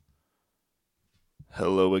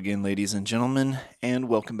Hello again, ladies and gentlemen, and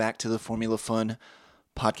welcome back to the Formula Fun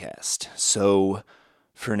podcast. So,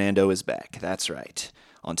 Fernando is back. That's right.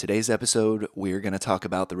 On today's episode, we're going to talk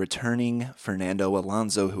about the returning Fernando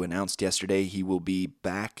Alonso, who announced yesterday he will be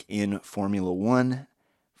back in Formula One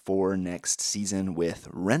for next season with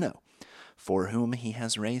Renault, for whom he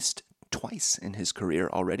has raced twice in his career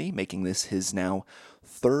already, making this his now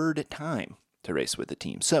third time to race with the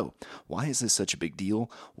team. So, why is this such a big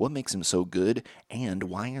deal? What makes him so good? And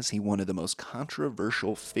why is he one of the most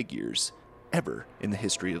controversial figures ever in the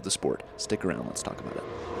history of the sport? Stick around, let's talk about it.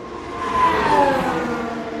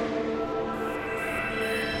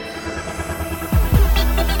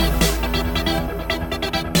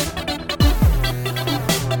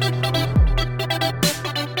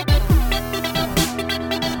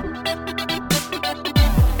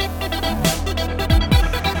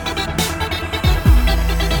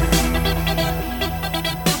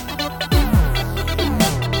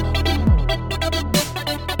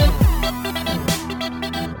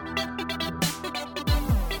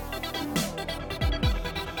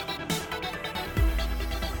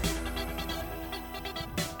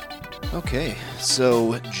 Okay,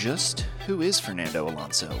 so just who is Fernando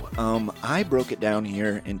Alonso? I broke it down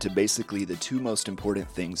here into basically the two most important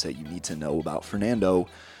things that you need to know about Fernando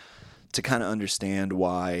to kind of understand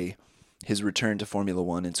why his return to Formula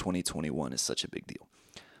One in 2021 is such a big deal.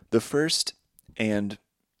 The first and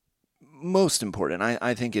most important,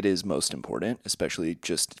 I think it is most important, especially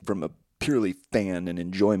just from a purely fan and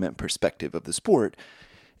enjoyment perspective of the sport,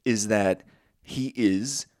 is that he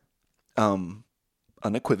is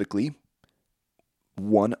unequivocally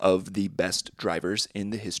one of the best drivers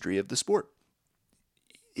in the history of the sport.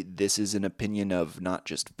 This is an opinion of not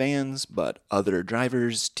just fans, but other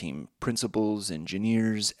drivers, team principals,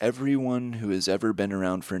 engineers. Everyone who has ever been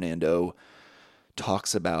around Fernando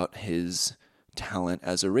talks about his talent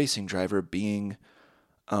as a racing driver being,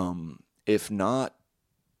 if not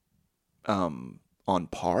on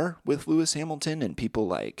par with Lewis Hamilton and people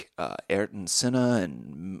like Ayrton Senna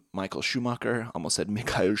and Michael Schumacher. Almost said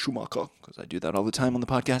Michael Schumacher because I do that all the time on the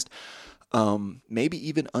podcast. Maybe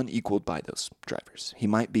even unequaled by those drivers. He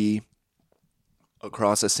might be,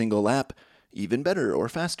 across a single lap, even better or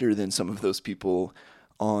faster than some of those people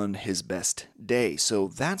on his best day. So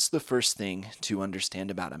that's the first thing to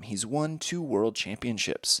understand about him. He's won 2 world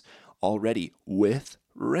championships already with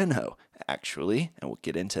Renault, actually, and we'll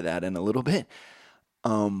get into that in a little bit.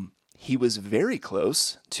 He was very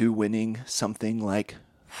close to winning something like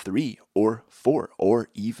 3 or 4 or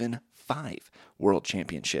even 5 world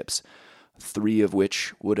championships, 3 of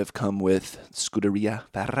which would have come with Scuderia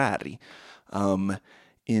Ferrari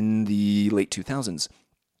in the late 2000s,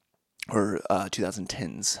 or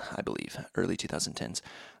 2010s, I believe, early 2010s.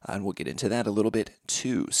 And we'll get into that a little bit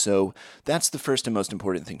too. So that's the first and most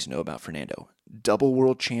important thing to know about Fernando. Double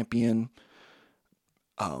world champion,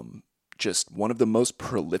 just one of the most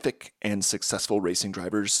prolific and successful racing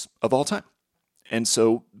drivers of all time. And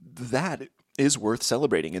so that is worth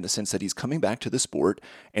celebrating in the sense that he's coming back to the sport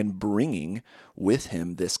and bringing with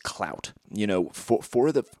him this clout. You know,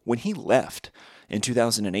 when he left in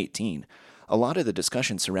 2018, a lot of the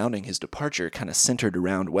discussion surrounding his departure kind of centered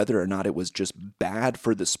around whether or not it was just bad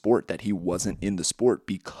for the sport that he wasn't in the sport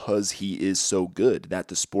because he is so good, that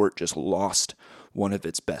the sport just lost one of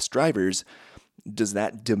its best drivers. Does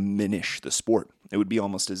that diminish the sport? It would be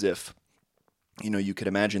almost as if, you could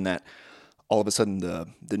imagine that all of a sudden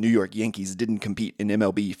the New York Yankees didn't compete in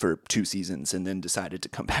MLB for 2 seasons and then decided to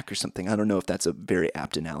come back or something. I don't know if that's a very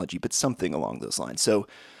apt analogy, but something along those lines. So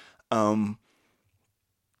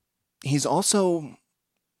he's also,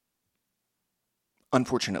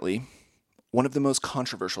 unfortunately, one of the most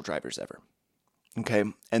controversial drivers ever. Okay,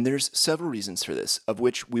 and there's several reasons for this, of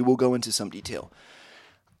which we will go into some detail.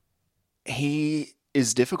 He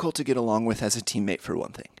is difficult to get along with as a teammate, for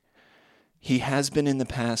one thing. He has been in the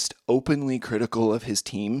past openly critical of his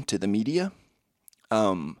team to the media,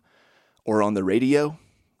 or on the radio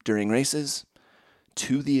during races,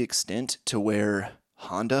 to the extent to where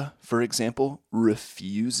Honda, for example,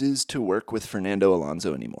 refuses to work with Fernando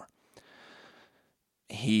Alonso anymore.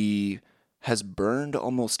 He has burned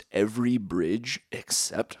almost every bridge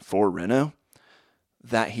except for Renault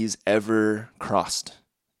that he's ever crossed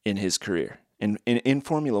in his career, in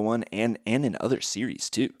Formula One and in other series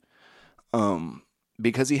too.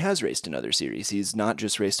 Because he has raced in other series. He's not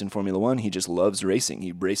just raced in Formula One, he just loves racing.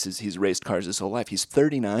 He's raced cars his whole life. He's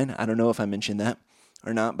 39. I don't know if I mentioned that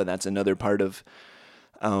or not, but that's another part of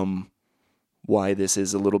why this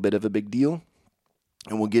is a little bit of a big deal.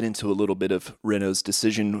 And we'll get into a little bit of Renault's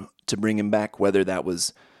decision to bring him back, whether that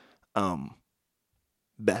was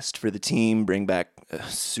best for the team, bring back a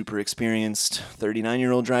super experienced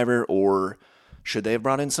 39-year-old driver, or should they have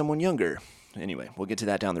brought in someone younger? Anyway, we'll get to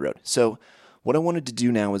that down the road. So what I wanted to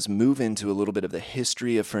do now is move into a little bit of the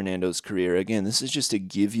history of Fernando's career. Again, this is just to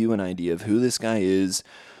give you an idea of who this guy is,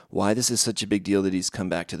 why this is such a big deal that he's come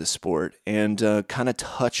back to the sport, and kind of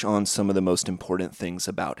touch on some of the most important things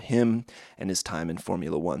about him and his time in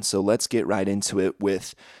Formula One. So let's get right into it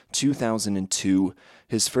with 2002,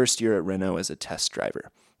 his first year at Renault as a test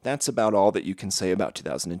driver. That's about all that you can say about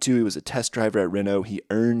 2002. He was a test driver at Renault. He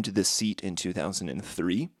earned the seat in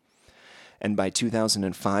 2003, and by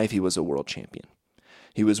 2005, he was a world champion.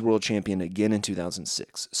 He was world champion again in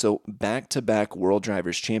 2006. So back-to-back World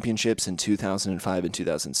Drivers' Championships in 2005 and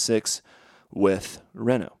 2006 with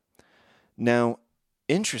Renault. Now,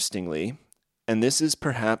 interestingly, and this is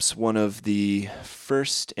perhaps one of the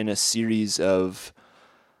first in a series of,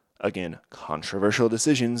 again, controversial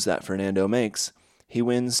decisions that Fernando makes, he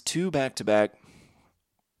wins 2 back-to-back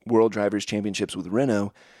World Drivers' Championships with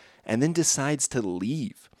Renault and then decides to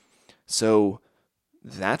leave. So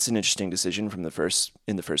that's an interesting decision in the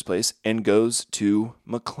first place, and goes to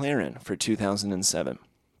McLaren for 2007,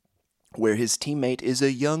 where his teammate is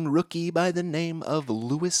a young rookie by the name of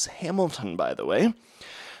Lewis Hamilton, by the way.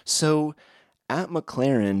 So at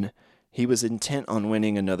McLaren, he was intent on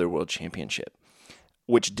winning another world championship,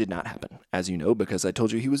 which did not happen, as you know, because I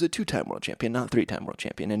told you he was a 2-time world champion, not 3-time world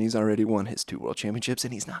champion, and he's already won his 2 world championships,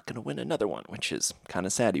 and he's not going to win another one, which is kind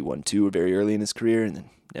of sad. He won 2 very early in his career and then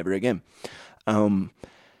never again.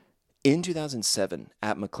 In 2007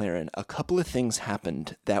 at McLaren, a couple of things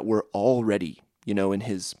happened that were already, in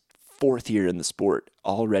his 4th year in the sport,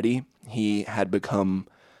 already he had become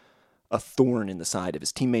a thorn in the side of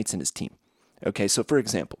his teammates and his team. Okay, so for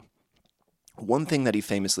example, one thing that he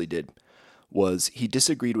famously did was he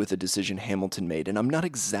disagreed with a decision Hamilton made, and I'm not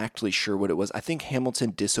exactly sure what it was. I think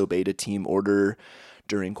Hamilton disobeyed a team order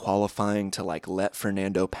during qualifying to let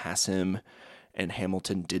Fernando pass him, and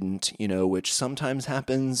Hamilton didn't, which sometimes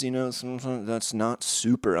happens, sometimes that's not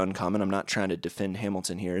super uncommon. I'm not trying to defend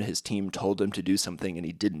Hamilton here. His team told him to do something and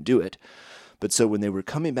he didn't do it. But so when they were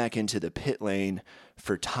coming back into the pit lane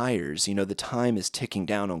for tires, the time is ticking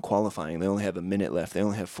down on qualifying. They only have a minute left. They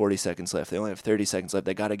only have 40 seconds left. They only have 30 seconds left.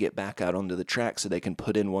 They got to get back out onto the track so they can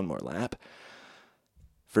put in one more lap.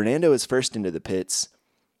 Fernando is first into the pits.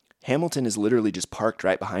 Hamilton is literally just parked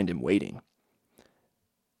right behind him waiting.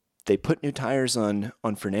 They put new tires on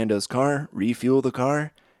Fernando's car, refuel the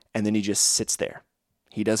car, and then he just sits there.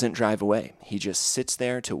 He doesn't drive away. He just sits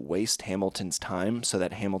there to waste Hamilton's time so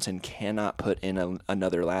that Hamilton cannot put in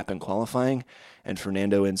another lap in qualifying, and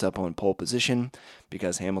Fernando ends up on pole position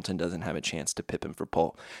because Hamilton doesn't have a chance to pip him for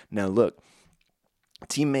pole. Now look,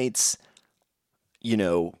 teammates,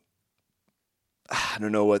 I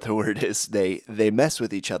don't know what the word is. They mess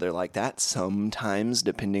with each other like that sometimes,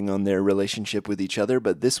 depending on their relationship with each other.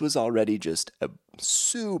 But this was already just a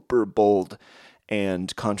super bold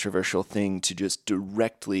and controversial thing to just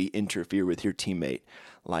directly interfere with your teammate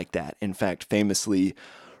like that. In fact, famously,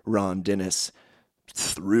 Ron Dennis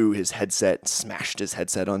threw his headset, smashed his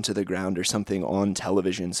headset onto the ground or something on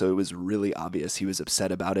television. So it was really obvious he was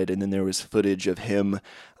upset about it. And then there was footage of him,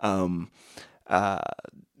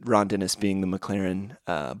 Ron Dennis being the McLaren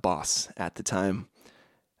boss at the time,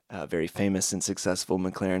 very famous and successful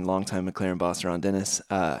longtime McLaren boss, Ron Dennis.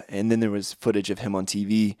 And then there was footage of him on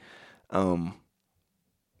TV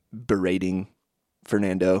berating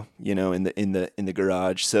Fernando, in the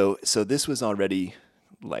garage. So this was already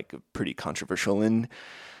a pretty controversial and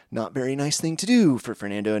not very nice thing to do for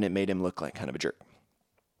Fernando, and it made him look like kind of a jerk.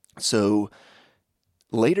 So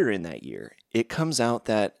later in that year, it comes out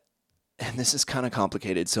that, and this is kind of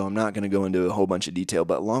complicated, so I'm not going to go into a whole bunch of detail,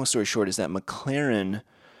 but long story short is that McLaren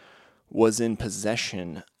was in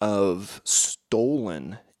possession of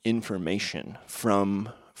stolen information from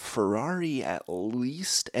Ferrari at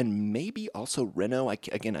least, and maybe also Renault. I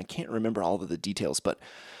can't remember all of the details, but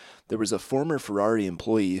there was a former Ferrari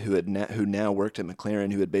employee who now worked at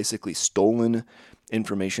McLaren who had basically stolen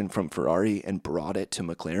information from Ferrari and brought it to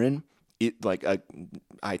McLaren.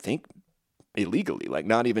 I think illegally,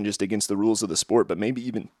 not even just against the rules of the sport, but maybe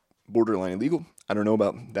even borderline illegal. I don't know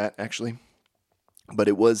about that actually, but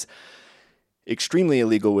it was extremely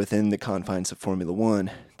illegal within the confines of Formula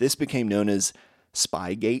One. This became known as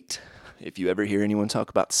Spygate. If you ever hear anyone talk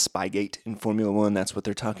about Spygate in Formula One, that's what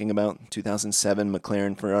they're talking about. 2007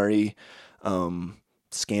 McLaren Ferrari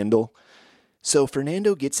scandal. So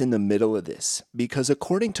Fernando gets in the middle of this because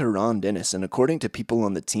according to Ron Dennis and according to people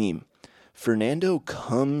on the team, Fernando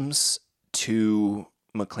comes to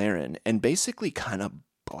McLaren and basically kind of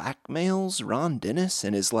blackmails Ron Dennis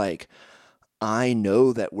and is like, I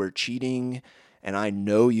know that we're cheating, and I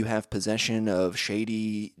know you have possession of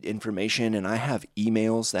shady information, and I have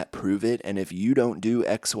emails that prove it. And if you don't do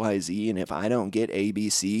XYZ, and if I don't get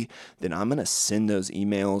ABC, then I'm going to send those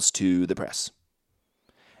emails to the press.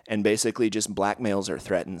 And basically just blackmails or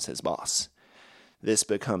threatens his boss. This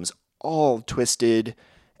becomes all twisted,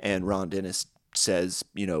 and Ron Dennis says,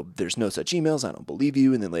 there's no such emails, I don't believe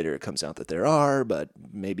you. And then later it comes out that there are, but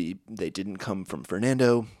maybe they didn't come from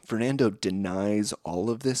Fernando. Fernando denies all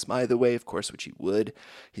of this, by the way, of course, which he would.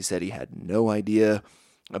 He said he had no idea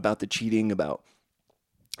about the cheating, about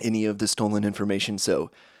any of the stolen information. So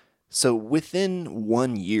within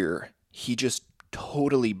 1 year, he just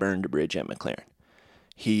totally burned a bridge at McLaren.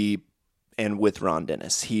 And with Ron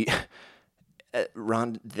Dennis,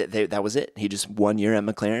 that was it. He just 1 year at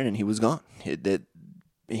McLaren and he was gone.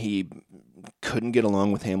 He couldn't get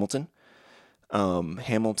along with Hamilton.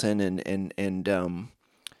 Hamilton and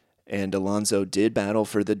Alonso did battle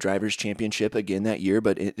for the drivers' championship again that year,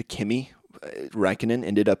 but Kimi Räikkönen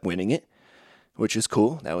ended up winning it, which is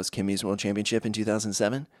cool. That was Kimi's world championship in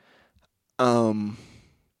 2007.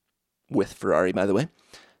 With Ferrari, by the way.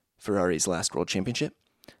 Ferrari's last world championship.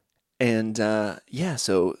 And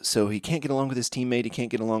so he can't get along with his teammate. He can't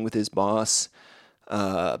get along with his boss,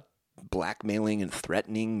 blackmailing and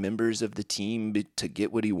threatening members of the team to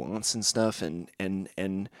get what he wants and stuff.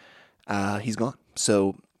 And he's gone.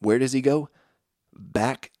 So where does he go?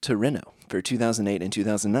 Back to Renault for 2008 and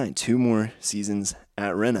 2009. 2 more seasons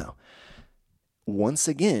at Renault. Once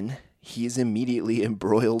again, he is immediately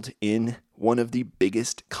embroiled in one of the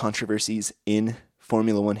biggest controversies in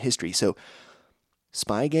Formula One history. So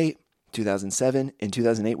Spygate, 2007, in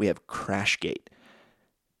 2008, we have Crashgate.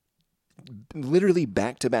 Literally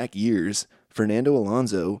back-to-back years, Fernando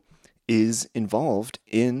Alonso is involved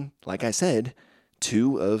in, like I said,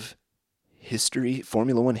 2 of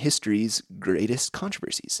Formula One history's greatest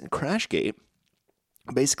controversies. And Crashgate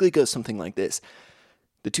basically goes something like this.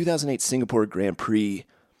 The 2008 Singapore Grand Prix,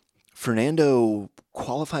 Fernando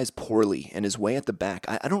qualifies poorly and is way at the back.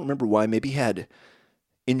 I don't remember why. Maybe he had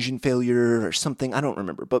engine failure or something. I don't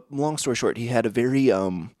remember. But long story short, he had a very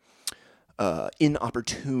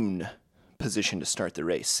inopportune position to start the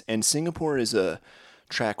race. And Singapore is a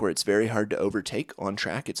track where it's very hard to overtake on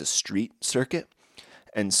track. It's a street circuit.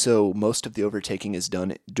 And so most of the overtaking is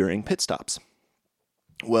done during pit stops.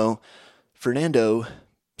 Well, Fernando,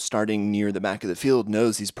 starting near the back of the field,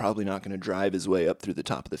 knows he's probably not going to drive his way up through the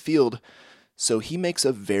top of the field. So he makes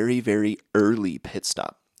a very, very early pit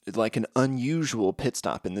stop. Like an unusual pit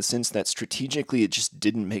stop in the sense that strategically it just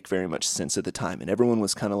didn't make very much sense at the time. And everyone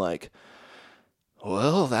was kind of like,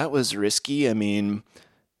 well, that was risky. I mean,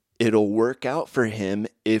 it'll work out for him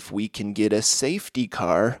if we can get a safety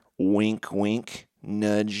car. Wink, wink,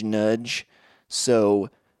 nudge, nudge. So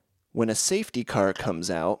when a safety car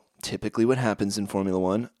comes out, typically what happens in Formula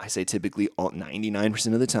One, I say typically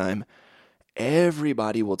 99% of the time,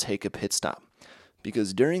 everybody will take a pit stop.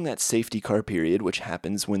 Because during that safety car period, which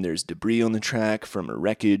happens when there's debris on the track from a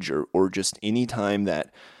wreckage or just any time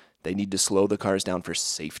that they need to slow the cars down for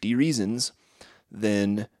safety reasons,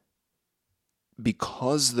 then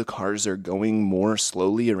because the cars are going more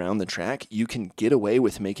slowly around the track, you can get away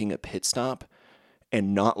with making a pit stop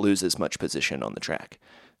and not lose as much position on the track.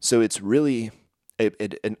 So it's really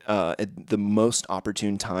the most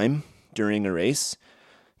opportune time during a race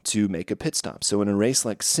to make a pit stop. So in a race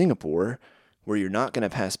like Singapore, where you're not going to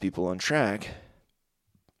pass people on track,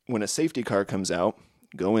 when a safety car comes out,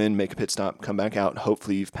 go in, make a pit stop, come back out.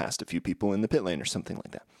 Hopefully you've passed a few people in the pit lane or something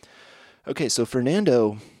like that. Okay, so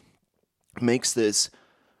Fernando makes this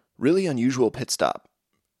really unusual pit stop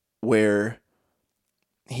where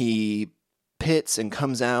he pits and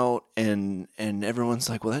comes out and everyone's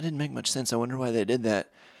like, well, that didn't make much sense. I wonder why they did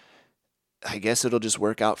that. I guess it'll just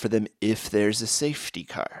work out for them if there's a safety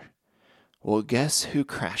car. Well, guess who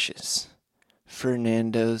crashes?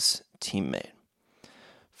 Fernando's teammate.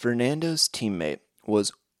 Fernando's teammate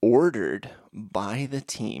was ordered by the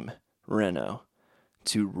team, Renault,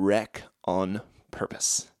 to wreck on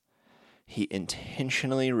purpose. He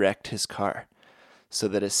intentionally wrecked his car so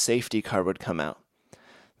that a safety car would come out.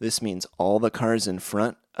 This means all the cars in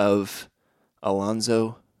front of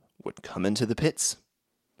Alonso would come into the pits.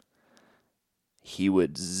 He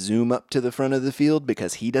would zoom up to the front of the field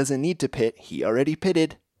because he doesn't need to pit. He already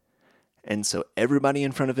pitted. And so everybody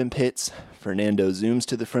in front of him pits. Fernando zooms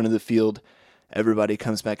to the front of the field. Everybody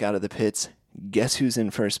comes back out of the pits. Guess who's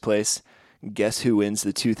in first place? Guess who wins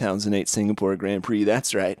the 2008 Singapore Grand Prix?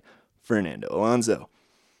 That's right, Fernando Alonso.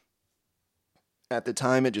 At the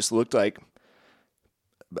time, it just looked like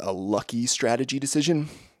a lucky strategy decision.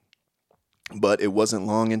 But it wasn't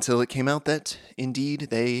long until it came out that indeed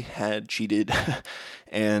they had cheated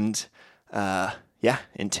and,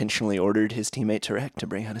 intentionally ordered his teammate to wreck to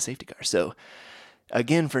bring out a safety car. So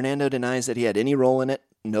again, Fernando denies that he had any role in it,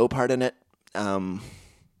 no part in it. I'll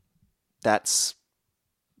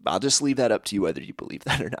just leave that up to you whether you believe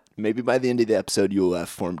that or not. Maybe by the end of the episode, you'll have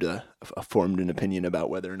formed an opinion about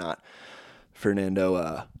whether or not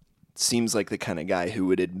Fernando seems like the kind of guy who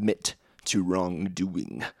would admit to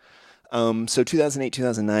wrongdoing. So 2008,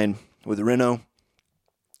 2009 with Renault.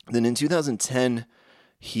 Then in 2010,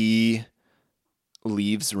 he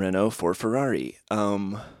leaves Renault for Ferrari.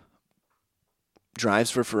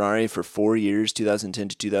 Drives for Ferrari for 4 years, 2010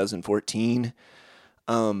 to 2014.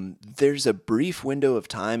 There's a brief window of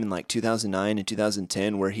time in like 2009 and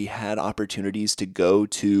 2010 where he had opportunities to go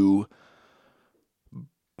to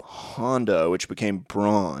Honda, which became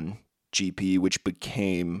Braun GP, which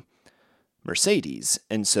became Mercedes.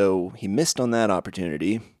 And so he missed on that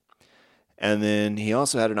opportunity. And then he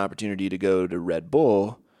also had an opportunity to go to Red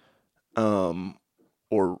Bull,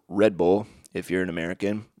 or Red Bull if you're an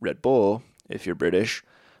American, Red Bull if you're British,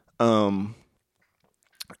 and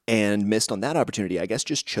missed on that opportunity. I guess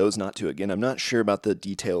just chose not to. Again, I'm not sure about the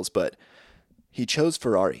details, but he chose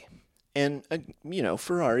Ferrari. And,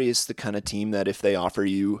 Ferrari is the kind of team that if they offer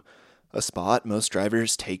you a spot, most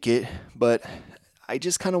drivers take it. But I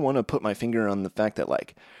just kind of want to put my finger on the fact that,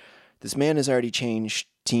 like, this man has already changed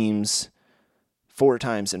teams 4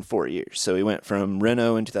 times in 4 years. So he went from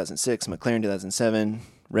Renault in 2006, McLaren 2007,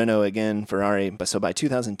 Renault again, Ferrari. So by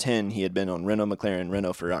 2010, he had been on Renault, McLaren,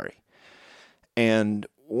 Renault, Ferrari. And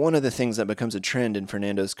one of the things that becomes a trend in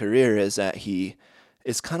Fernando's career is that he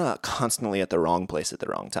is kind of constantly at the wrong place at the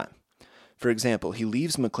wrong time. For example, he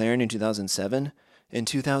leaves McLaren in 2007. In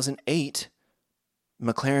 2008,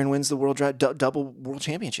 McLaren wins the double world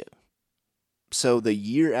championship. So the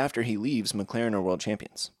year after he leaves, McLaren are world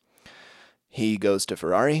champions. He goes to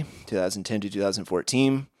Ferrari, 2010 to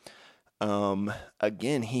 2014.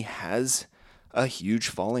 Again, he has a huge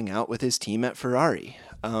falling out with his team at Ferrari,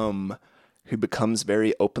 who becomes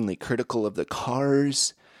very openly critical of the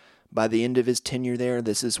cars. By the end of his tenure there,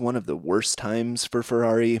 this is one of the worst times for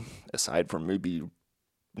Ferrari, aside from maybe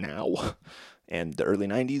now and the early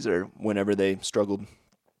 90s or whenever they struggled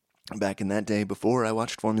back in that day before I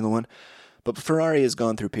watched Formula One. But Ferrari has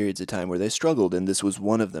gone through periods of time where they struggled, and this was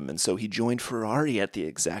one of them. And so he joined Ferrari at the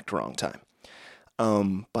exact wrong time.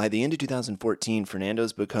 By the end of 2014,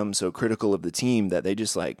 Fernando's become so critical of the team that they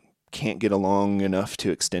just can't get along enough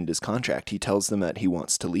to extend his contract. He tells them that he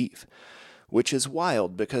wants to leave, which is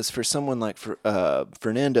wild because for someone like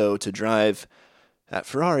Fernando to drive at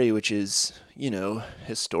Ferrari, which is,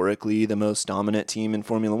 historically the most dominant team in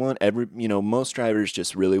Formula One, most drivers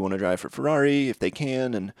just really want to drive for Ferrari if they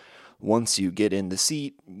can. And once you get in the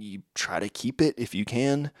seat, you try to keep it if you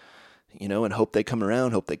can, and hope they come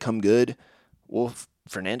around, hope they come good. Well,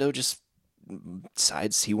 Fernando just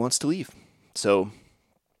decides he wants to leave. So,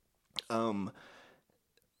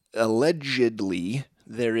 allegedly,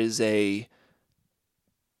 there is a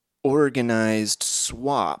organized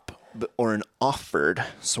swap, or an offered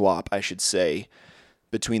swap, I should say,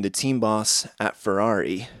 between the team boss at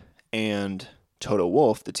Ferrari and Toto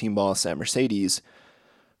Wolff, the team boss at Mercedes,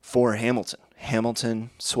 for Hamilton.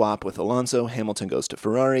 Hamilton swap with Alonso. Hamilton goes to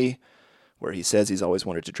Ferrari, where he says he's always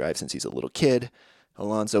wanted to drive since he's a little kid.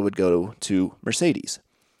 Alonso would go to Mercedes.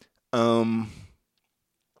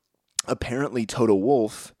 Apparently Toto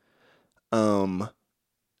Wolff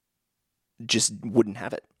just wouldn't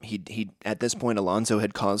have it. He at this point, Alonso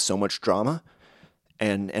had caused so much drama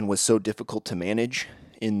and was so difficult to manage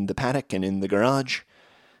in the paddock and in the garage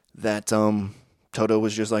that Toto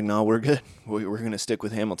was just like, no, we're good. We're going to stick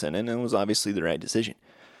with Hamilton. And it was obviously the right decision.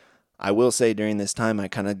 I will say during this time, I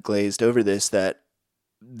kind of glazed over this, that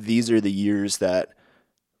these are the years that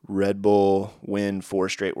Red Bull win 4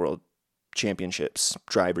 straight world championships,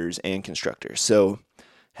 drivers and constructors. So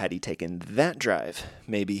had he taken that drive,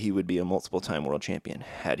 maybe he would be a multiple-time world champion.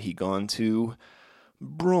 Had he gone to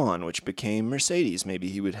Braun, which became Mercedes, maybe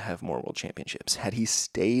he would have more world championships. Had he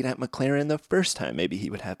stayed at McLaren the first time, maybe he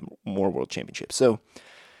would have more world championships. So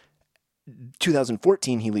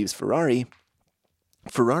 2014, he leaves Ferrari.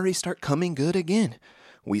 Ferrari start coming good again.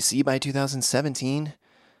 We see by 2017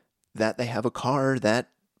 that they have a car that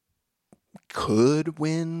could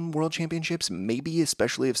win world championships, maybe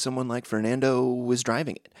especially if someone like Fernando was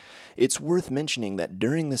driving it. It's worth mentioning that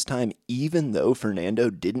during this time, even though Fernando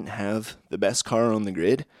didn't have the best car on the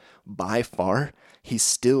grid, by far, he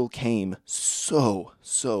still came so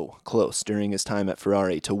close during his time at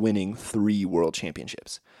Ferrari to winning 3 world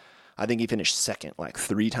championships. I think he finished second like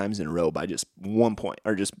 3 times in a row by just 1 point,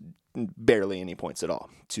 or just barely any points at all,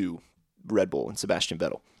 to Red Bull and Sebastian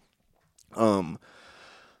Vettel.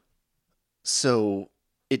 So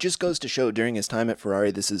it just goes to show, during his time at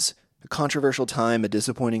Ferrari, this is a controversial time, a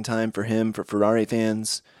disappointing time for him, for Ferrari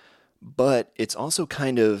fans, but it's also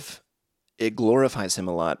kind of, it glorifies him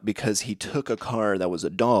a lot, because he took a car that was a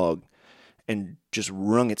dog and just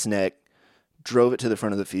wrung its neck, drove it to the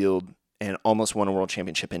front of the field, and almost won a world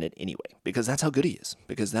championship in it anyway, because that's how good he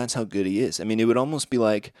is. I mean, it would almost be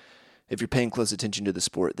like, if you're paying close attention to the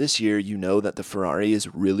sport this year, you know that the Ferrari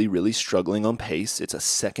is really, really struggling on pace. It's a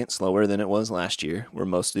second slower than it was last year, where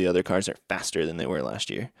most of the other cars are faster than they were last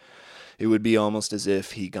year. It would be almost as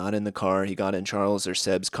if he got in Charles or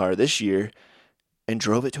Seb's car this year and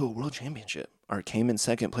drove it to a world championship, or came in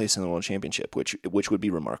second place in the world championship, which would be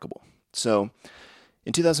remarkable. So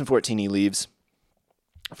in 2014, he leaves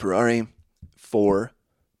Ferrari for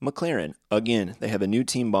McLaren. Again, they have a new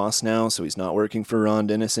team boss now, so he's not working for Ron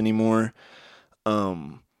Dennis anymore.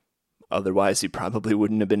 Otherwise, he probably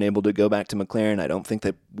wouldn't have been able to go back to McLaren. I don't think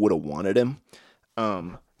they would have wanted him.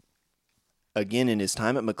 Again, in his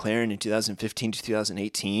time at McLaren in 2015 to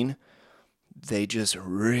 2018, they just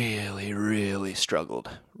really, really struggled.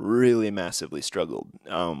 Really massively struggled.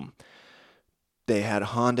 They had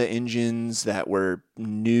Honda engines that were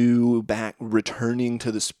new, back returning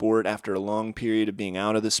to the sport after a long period of being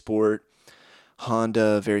out of the sport.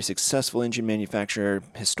 Honda, very successful engine manufacturer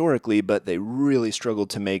historically, but they really struggled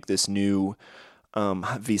to make this new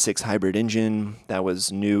V6 hybrid engine that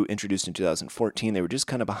was new, introduced in 2014. They were just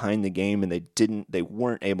kind of behind the game, and they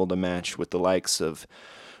weren't able to match with the likes of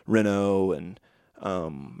Renault and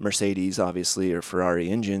Mercedes, obviously, or Ferrari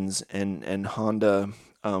engines, and Honda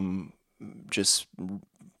just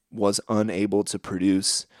was unable to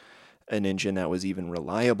produce an engine that was even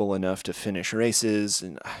reliable enough to finish races,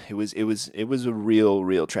 and it was a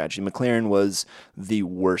real tragedy. McLaren was the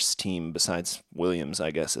worst team besides Williams,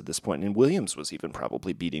 I guess, at this point, and Williams was even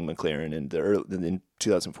probably beating McLaren in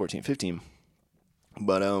 2014-15.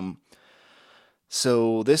 But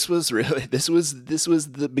so this was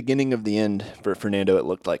the beginning of the end for Fernando. It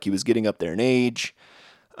looked like he was getting up there in age.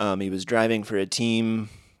 He was driving for a team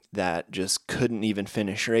that just couldn't even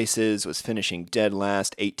finish races, was finishing dead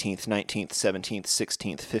last, 18th, 19th, 17th,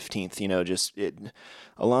 16th, 15th,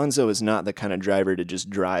 Alonso is not the kind of driver to just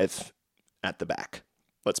drive at the back.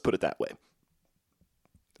 Let's put it that way.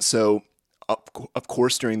 So, of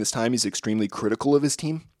course, during this time, he's extremely critical of his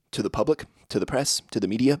team, to the public, to the press, to the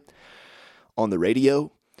media, on the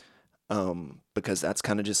radio, because that's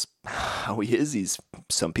kind of just how he is.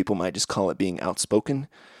 Some people might just call it being outspoken,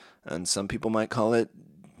 and some people might call it,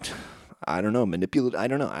 I don't know, manipulative. I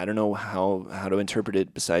don't know how to interpret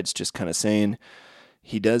it, besides just kind of saying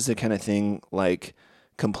he does the kind of thing like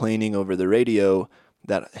complaining over the radio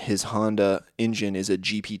that his Honda engine is a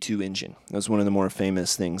GP2 engine. That was one of the more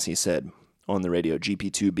famous things he said on the radio,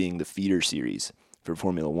 GP2 being the feeder series for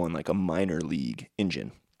Formula One, like a minor league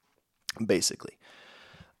engine, basically.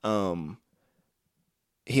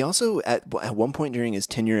 He also, at one point during his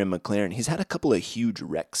tenure in McLaren, he's had a couple of huge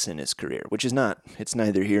wrecks in his career, which is it's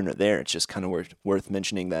neither here nor there. It's just kind of worth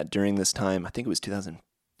mentioning that during this time, I think it was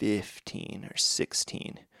 2015 or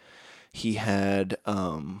 16, he had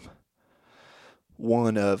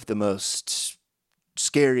one of the most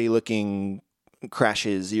scary-looking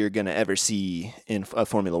crashes you're going to ever see in a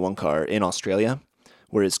Formula One car in Australia,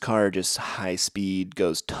 where his car just high speed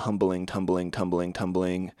goes tumbling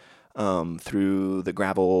through the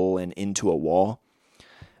gravel and into a wall.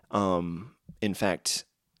 In fact,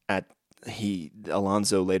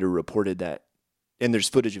 Alonso later reported that, and there's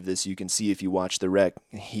footage of this you can see if you watch the wreck,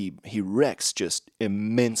 he wrecks just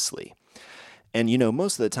immensely. And,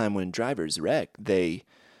 most of the time when drivers wreck,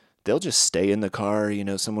 they'll just stay in the car.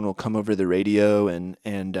 Someone will come over the radio and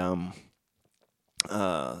say,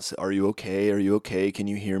 are you okay? Are you okay? Can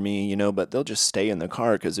you hear me? But they'll just stay in the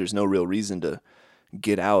car because there's no real reason to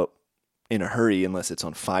get out in a hurry unless it's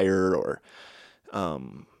on fire or,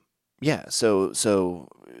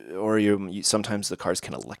 or sometimes the cars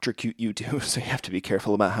can electrocute you too, so you have to be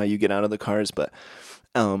careful about how you get out of the cars. But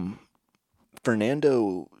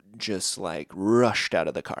Fernando just rushed out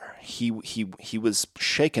of the car. He was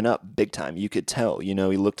shaken up big time. You could tell, he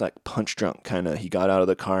looked like punch drunk kind of. He got out of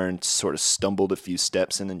the car and sort of stumbled a few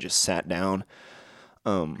steps and then just sat down.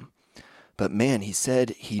 But man, he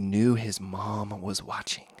said he knew his mom was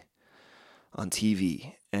watching on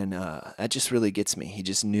TV, and that just really gets me. He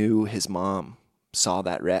just knew his mom saw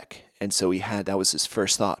that wreck, and so that was his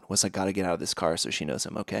first thought, was I got to get out of this car so she knows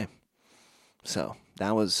I'm okay. So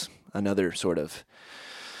that was another sort of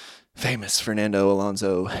famous Fernando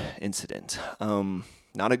Alonso incident.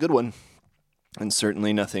 Not a good one, and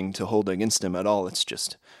certainly nothing to hold against him at all. It's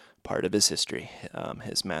just part of his history,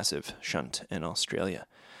 his massive shunt in Australia.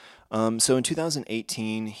 So in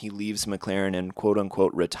 2018, he leaves McLaren and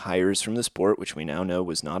quote-unquote retires from the sport, which we now know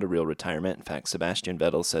was not a real retirement. In fact, Sebastian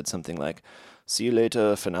Vettel said something like, "See you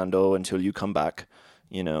later, Fernando, until you come back."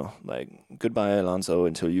 Like, goodbye, Alonso,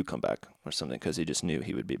 until you come back, or something, because he just knew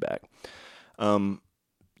he would be back.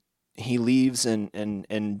 He leaves,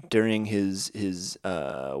 and during his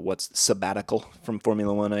sabbatical from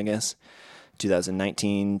Formula One, I guess,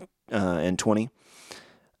 2019 and 20,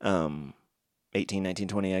 18, 19,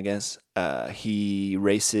 20, I guess, he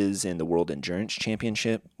races in the World Endurance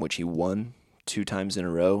Championship, which he won 2 times in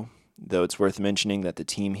a row, though it's worth mentioning that the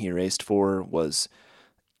team he raced for was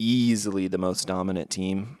easily the most dominant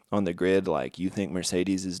team on the grid. Like, you think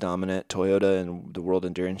Mercedes is dominant, Toyota and the World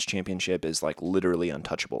Endurance Championship is like literally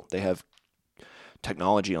untouchable. They have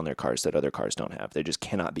technology on their cars that other cars don't have. They just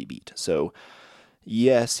cannot be beat. So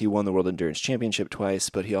yes, he won the World Endurance Championship twice,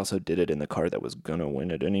 but he also did it in the car that was going to win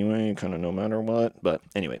it anyway, kind of no matter what. But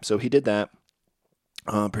anyway, so he did that,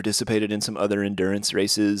 participated in some other endurance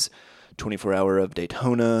races, 24-hour of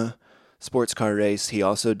Daytona, sports car race. He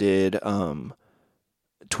also did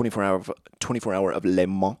 24-hour of Le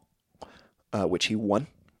Mans, which he won.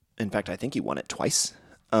 In fact, I think he won it twice.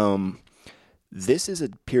 This is a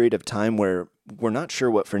period of time where we're not sure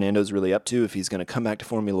what Fernando's really up to, if he's going to come back to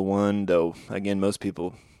Formula One, though, again, most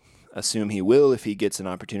people assume he will if he gets an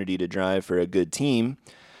opportunity to drive for a good team.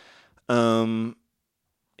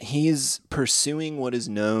 He's pursuing what is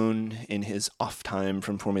known in his off time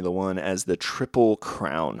from Formula One as the Triple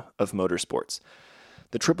Crown of motorsports.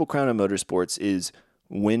 The Triple Crown of motorsports is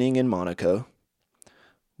winning in Monaco,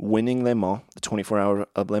 winning Le Mans, the 24-hour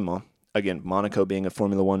of Le Mans, again, Monaco being a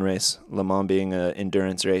Formula One race, Le Mans being an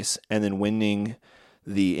endurance race, and then winning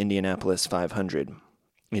the Indianapolis 500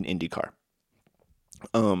 in IndyCar.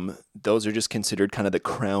 Those are just considered kind of the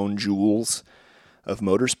crown jewels of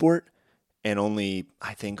motorsport, and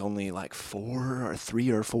I think only like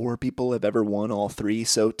 3 or 4 people have ever won all 3.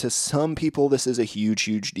 So to some people, this is a huge,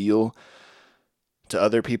 huge deal. To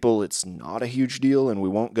other people, it's not a huge deal, and we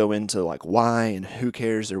won't go into like why and who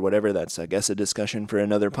cares or whatever. That's, I guess, a discussion for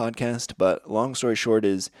another podcast. But long story short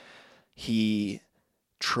is he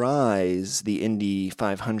tries the Indy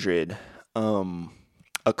 500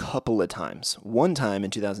 a couple of times. One time in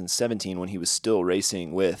 2017 when he was still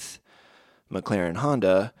racing with McLaren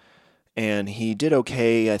Honda, and he did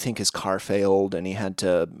okay. I think his car failed and he had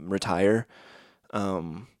to retire.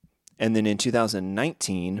 And then in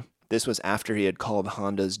 2019... this was after he had called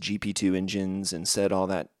Honda's GP2 engines and said all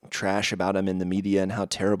that trash about them in the media and how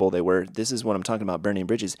terrible they were. This is what I'm talking about, burning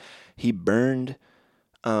bridges. He burned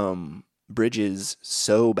bridges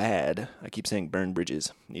so bad. I keep saying burn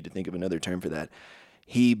bridges. Need to think of another term for that.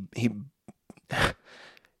 He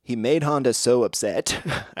made Honda so upset,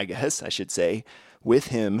 I guess I should say, with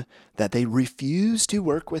him that they refused to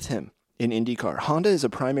work with him in IndyCar. Honda is a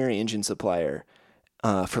primary engine supplier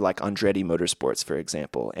for like Andretti Motorsports, for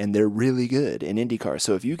example, and they're really good in IndyCar.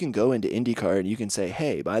 So if you can go into IndyCar and you can say,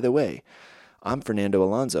 hey, by the way, I'm Fernando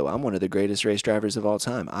Alonso. I'm one of the greatest race drivers of all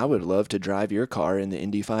time. I would love to drive your car in the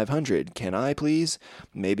Indy 500. Can I please?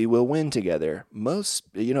 Maybe we'll win together. A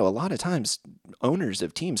lot of times owners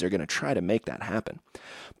of teams are going to try to make that happen.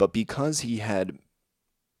 But because he had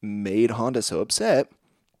made Honda so upset,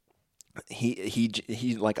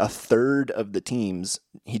 he like a third of the teams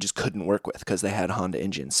he just couldn't work with because they had Honda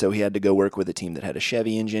engines. So he had to go work with a team that had a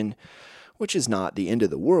Chevy engine, which is not the end of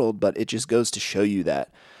the world, but it just goes to show you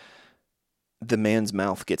that the man's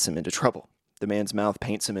mouth gets him into trouble. The man's mouth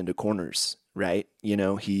paints him into corners, right?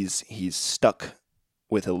 He's stuck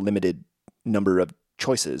with a limited number of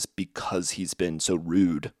choices because he's been so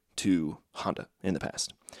rude to Honda in the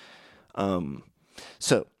past.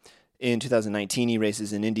 So in 2019, he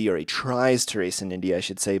races in Indy, or he tries to race in Indy, I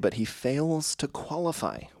should say, but he fails to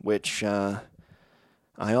qualify, which I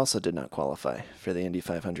also did not qualify for the Indy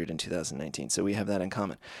 500 in 2019, so we have that in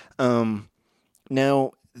common.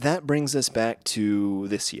 Now, that brings us back to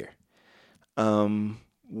this year.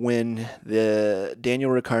 When the Daniel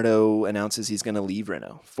Ricciardo announces he's going to leave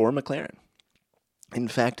Renault for McLaren. In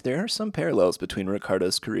fact, there are some parallels between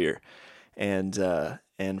Ricciardo's career and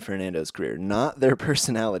Fernando's career. Not their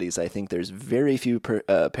personalities. I think there's very few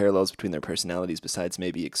parallels between their personalities besides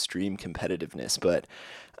maybe extreme competitiveness. But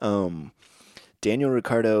Daniel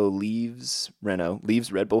Ricciardo leaves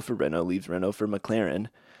Red Bull for Renault, leaves Renault for McLaren.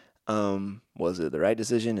 Was it the right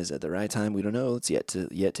decision? Is it the right time? We don't know. It's yet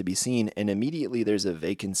to be seen. And immediately there's a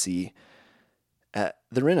vacancy at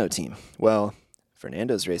the Renault team. Well,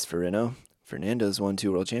 Fernando's raced for Renault. Fernando's won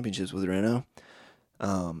 2 world championships with Renault.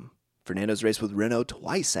 Fernando's raced with Renault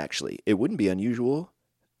twice, actually. It wouldn't be unusual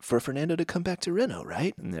for Fernando to come back to Renault,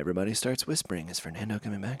 right? And everybody starts whispering, is Fernando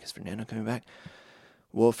coming back? Is Fernando coming back?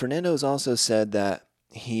 Well, Fernando's also said that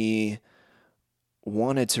he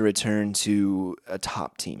wanted to return to a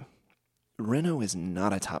top team. Renault is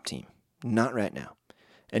not a top team. Not right now.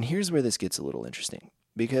 And here's where this gets a little interesting.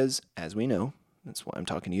 Because, as we know, that's why I'm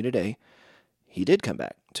talking to you today, he did come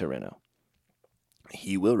back to Renault.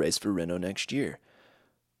 He will race for Renault next year.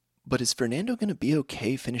 But is Fernando going to be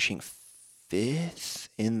okay finishing 5th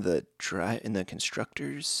in the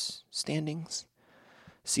constructors' standings?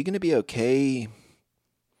 Is he going to be okay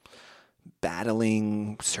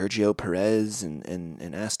battling Sergio Perez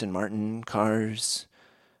and Aston Martin cars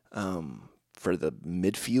for the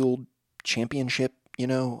midfield championship?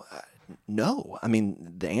 No. I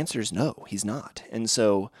mean, the answer is no, he's not. And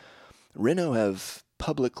so Renault have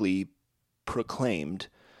publicly proclaimed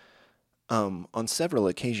on several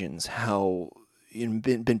occasions how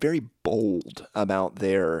been very bold about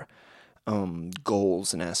their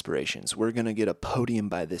goals and aspirations. We're going to get a podium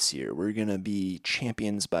by this year. We're going to be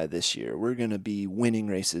champions by this year. We're going to be winning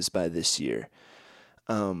races by this year.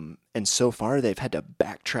 And so far, they've had to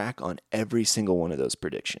backtrack on every single one of those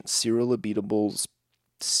predictions. Cyril Abitable's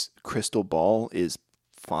crystal ball is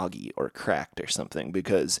foggy or cracked or something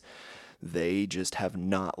because they just have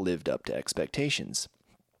not lived up to expectations.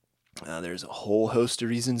 There's a whole host of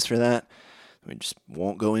reasons for that. We just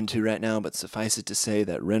won't go into right now, but suffice it to say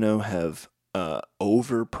that Renault have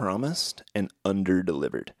over-promised and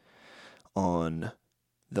under-delivered on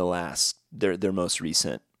their most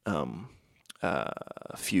recent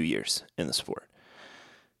few years in the sport.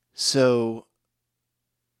 So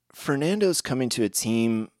Fernando's coming to a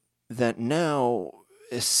team that now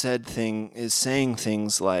is saying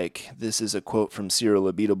things like, this is a quote from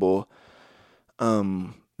Cyril Abiteboul,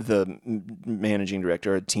 the managing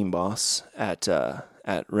director, a team boss at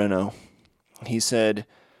Renault. He said,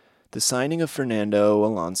 the signing of Fernando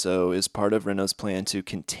Alonso is part of Renault's plan to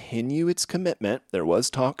continue its commitment. There was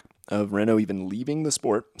talk of Renault even leaving the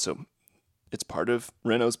sport, so it's part of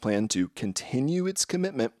Renault's plan to continue its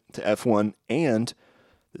commitment to F1 and,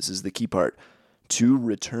 this is the key part, to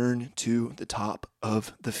return to the top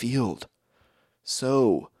of the field.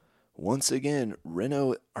 So, once again,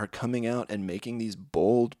 Renault are coming out and making these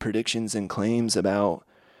bold predictions and claims about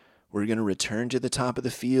we're going to return to the top of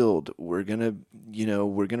the field. We're going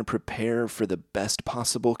to prepare for the best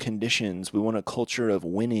possible conditions. We want a culture of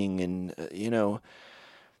winning and,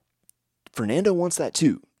 Fernando wants that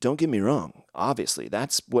too. Don't get me wrong. Obviously,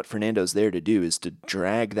 that's what Fernando's there to do, is to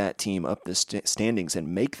drag that team up the standings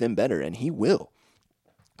and make them better, and he will,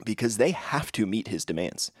 because they have to meet his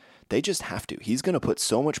demands. They just have to. He's going to put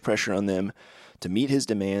so much pressure on them to meet his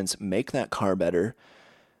demands, make that car better,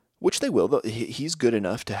 which they will. He's good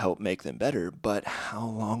enough to help make them better, but how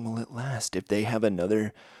long will it last if they have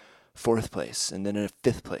another 4th place and then a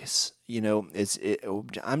 5th place?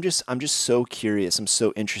 I'm just so curious. I'm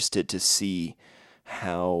so interested to see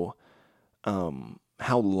how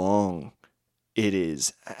long it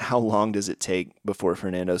is. How long does it take before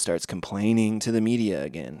Fernando starts complaining to the media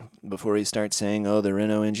again? Before he starts saying, oh, the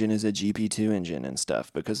Renault engine is a GP2 engine and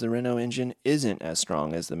stuff, because the Renault engine isn't as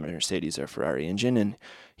strong as the Mercedes or Ferrari engine, and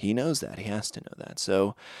he knows that. He has to know that.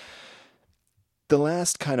 So the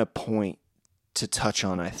last kind of point to touch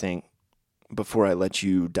on, I think, before I let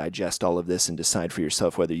you digest all of this and decide for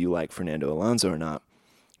yourself whether you like Fernando Alonso or not,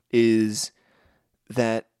 is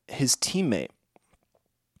that his teammate,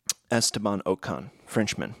 Esteban Ocon,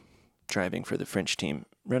 Frenchman, driving for the French team,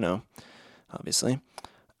 Renault, obviously,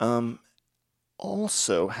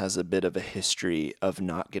 also has a bit of a history of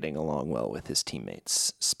not getting along well with his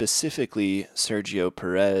teammates, specifically Sergio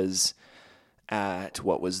Perez at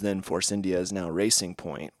what was then Force India, is now Racing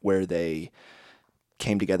Point, where they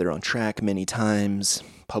came together on track many times,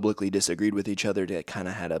 publicly disagreed with each other, they kind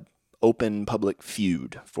of had a open public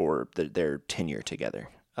feud for their tenure together,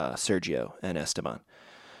 Sergio and Esteban.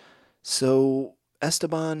 So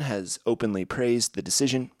Esteban has openly praised the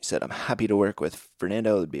decision. He said, I'm happy to work with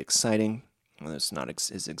Fernando. It would be exciting. Well, that's not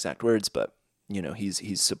his exact words, but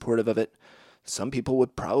he's supportive of it. Some people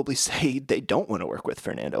would probably say they don't want to work with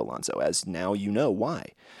Fernando Alonso, as now you know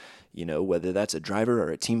why. Whether that's a driver or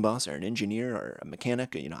a team boss or an engineer or a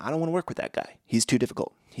mechanic, I don't want to work with that guy. He's too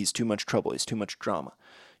difficult. He's too much trouble. He's too much drama.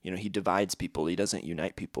 He divides people. He doesn't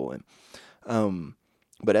unite people. And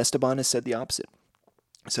but Esteban has said the opposite.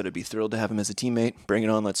 So I'd be thrilled to have him as a teammate. Bring it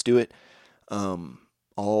on. Let's do it.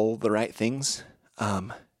 All the right things.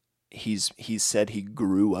 he's said he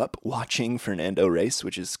grew up watching Fernando race,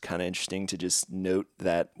 which is kind of interesting to just note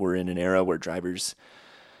that we're in an era where drivers,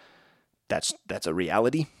 that's a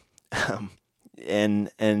reality. And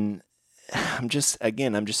I'm just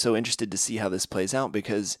so interested to see how this plays out,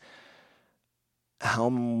 because how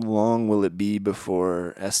long will it be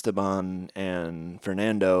before Esteban and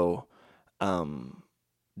Fernando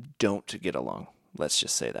don't get along? Let's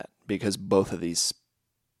just say that, because both of these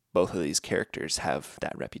characters have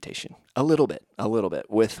that reputation. A little bit.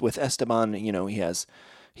 With Esteban,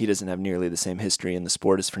 he doesn't have nearly the same history in the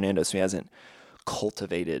sport as Fernando, so he hasn't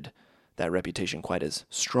cultivated that reputation quite as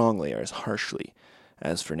strongly or as harshly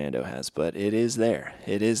as Fernando has, but it is there.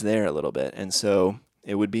 It is there a little bit, and so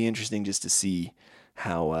it would be interesting just to see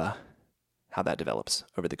how that develops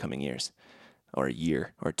over the coming years, or a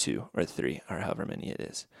year, or 2, or 3, or however many it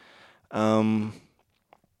is.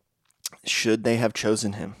 Should they have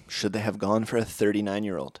chosen him? Should they have gone for a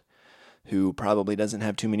 39-year-old who probably doesn't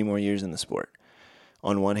have too many more years in the sport?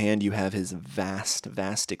 On one hand, you have his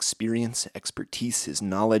vast experience, expertise, his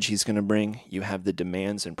knowledge he's going to bring. You have the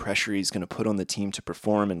demands and pressure he's going to put on the team to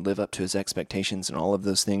perform and live up to his expectations, and all of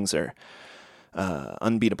those things are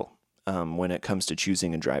unbeatable when it comes to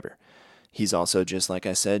choosing a driver. He's also, just like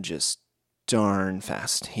I said, just darn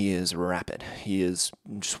fast. He is rapid. He is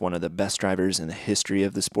just one of the best drivers in the history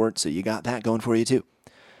of the sport, so you got that going for you too.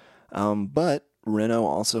 But Renault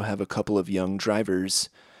also have a couple of young drivers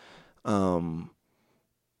in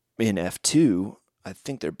F2. I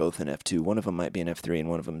think they're both in F2. One of them might be in F3 and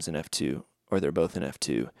one of them's in F2, or they're both in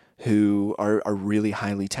F2, who are really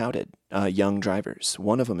highly touted young drivers.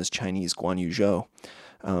 One of them is Chinese Guan Yu Zhou,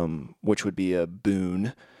 which would be a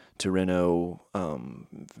boon to Renault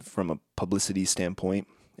from a publicity standpoint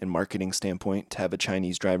and marketing standpoint, to have a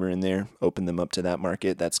Chinese driver in there, open them up to that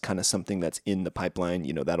market. That's kind of something that's in the pipeline.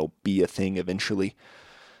 That'll be a thing eventually.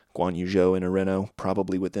 Guan Yu Zhou in a Renault,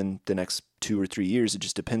 probably within the next 2 or 3 years. It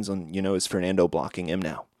just depends on, is Fernando blocking him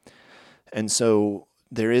now? And so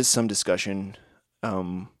there is some discussion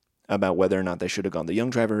about whether or not they should have gone the young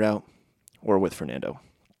driver route or with Fernando.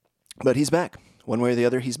 But he's back. One way or the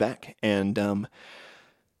other, he's back. And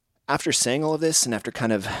after saying all of this, and after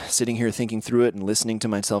kind of sitting here thinking through it and listening to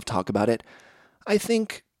myself talk about it, I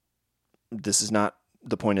think this is not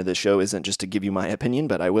the point of this show, isn't just to give you my opinion,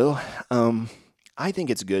 but I will. I think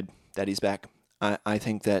it's good that he's back. I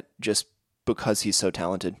think that just because he's so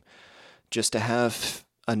talented, just to have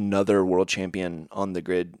another world champion on the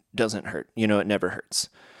grid doesn't hurt. It never hurts.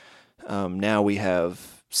 Now we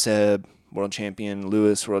have Seb, world champion,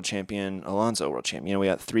 Lewis, world champion, Alonso, world champion. We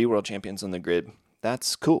got 3 world champions on the grid.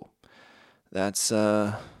 That's cool. That's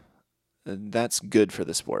good for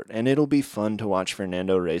the sport. And it'll be fun to watch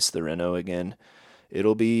Fernando race the Renault again.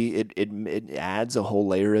 It adds a whole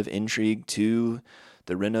layer of intrigue to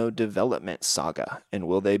the Renault development saga, and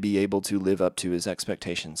will they be able to live up to his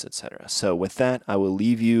expectations, etc. So with that, I will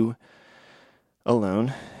leave you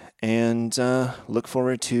alone and look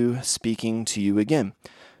forward to speaking to you again.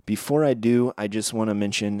 Before I do, I just want to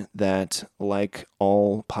mention that, like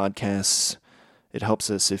all podcasts, it helps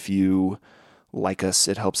us if you like us.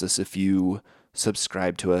 It helps us if you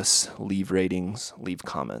subscribe to us, leave ratings, leave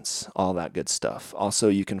comments, all that good stuff. Also,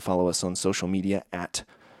 you can follow us on social media at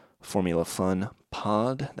Formula Fun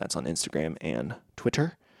Pod. That's on Instagram and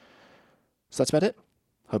Twitter. So that's about it.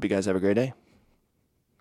 Hope you guys have a great day.